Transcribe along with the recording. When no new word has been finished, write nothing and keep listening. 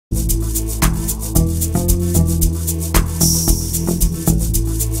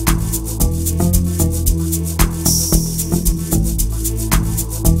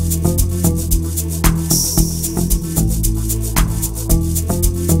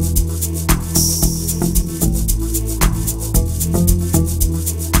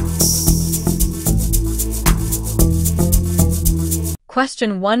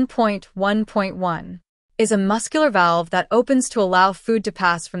Question 1.1.1 is a muscular valve that opens to allow food to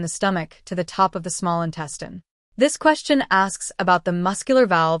pass from the stomach to the top of the small intestine. This question asks about the muscular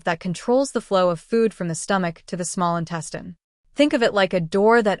valve that controls the flow of food from the stomach to the small intestine. Think of it like a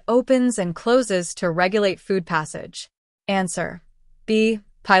door that opens and closes to regulate food passage. Answer: B.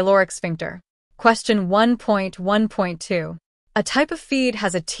 Pyloric sphincter. Question 1.1.2. A type of feed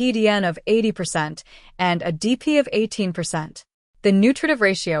has a TDN of 80% and a DP of 18%. The nutritive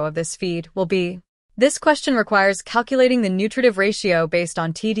ratio of this feed will be. This question requires calculating the nutritive ratio based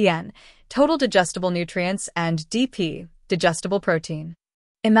on TDN, total digestible nutrients, and DP, digestible protein.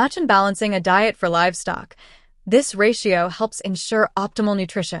 Imagine balancing a diet for livestock. This ratio helps ensure optimal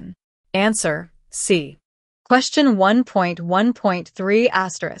nutrition. Answer: C. Question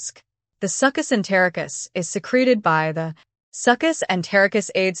 1.1.3*. The succus entericus is secreted by the succus entericus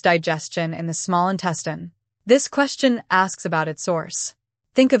aids digestion in the small intestine. This question asks about its source.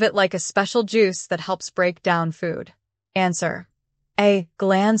 Think of it like a special juice that helps break down food. Answer: A.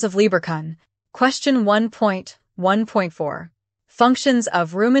 Glands of Lieberkühn. Question 1.1.4. Functions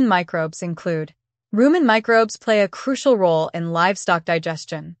of rumen microbes include. Rumen microbes play a crucial role in livestock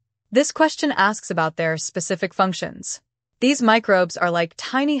digestion. This question asks about their specific functions. These microbes are like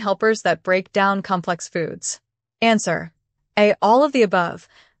tiny helpers that break down complex foods. Answer: A. All of the above.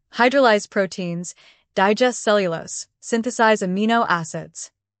 Hydrolyze proteins, digest cellulose, synthesize amino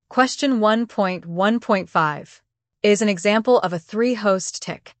acids. Question 1.1.5 is an example of a three-host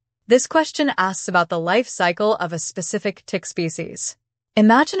tick. This question asks about the life cycle of a specific tick species.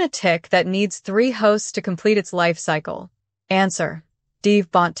 Imagine a tick that needs 3 hosts to complete its life cycle. Answer: D.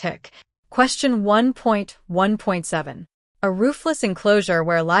 Bont tick. Question 1.1.7. A roofless enclosure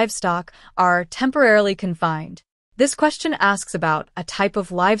where livestock are temporarily confined. This question asks about a type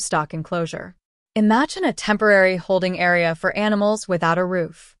of livestock enclosure. Imagine a temporary holding area for animals without a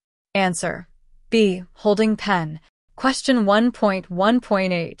roof. Answer: B. Holding pen. Question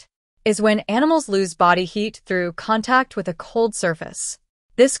 1.1.8 is when animals lose body heat through contact with a cold surface.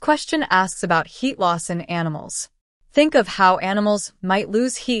 This question asks about heat loss in animals. Think of how animals might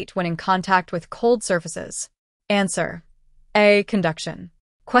lose heat when in contact with cold surfaces. Answer: A. Conduction.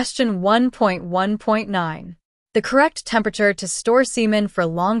 Question 1.1.9. The correct temperature to store semen for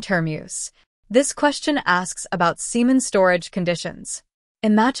long-term use. This question asks about semen storage conditions.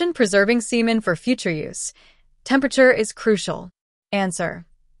 Imagine preserving semen for future use. Temperature is crucial. Answer: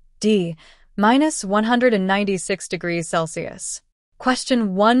 D. -196 degrees Celsius.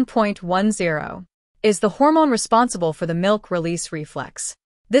 Question 1.10 is the hormone responsible for the milk release reflex.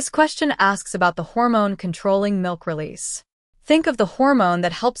 This question asks about the hormone controlling milk release. Think of the hormone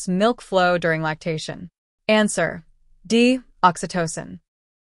that helps milk flow during lactation. Answer: D. Oxytocin.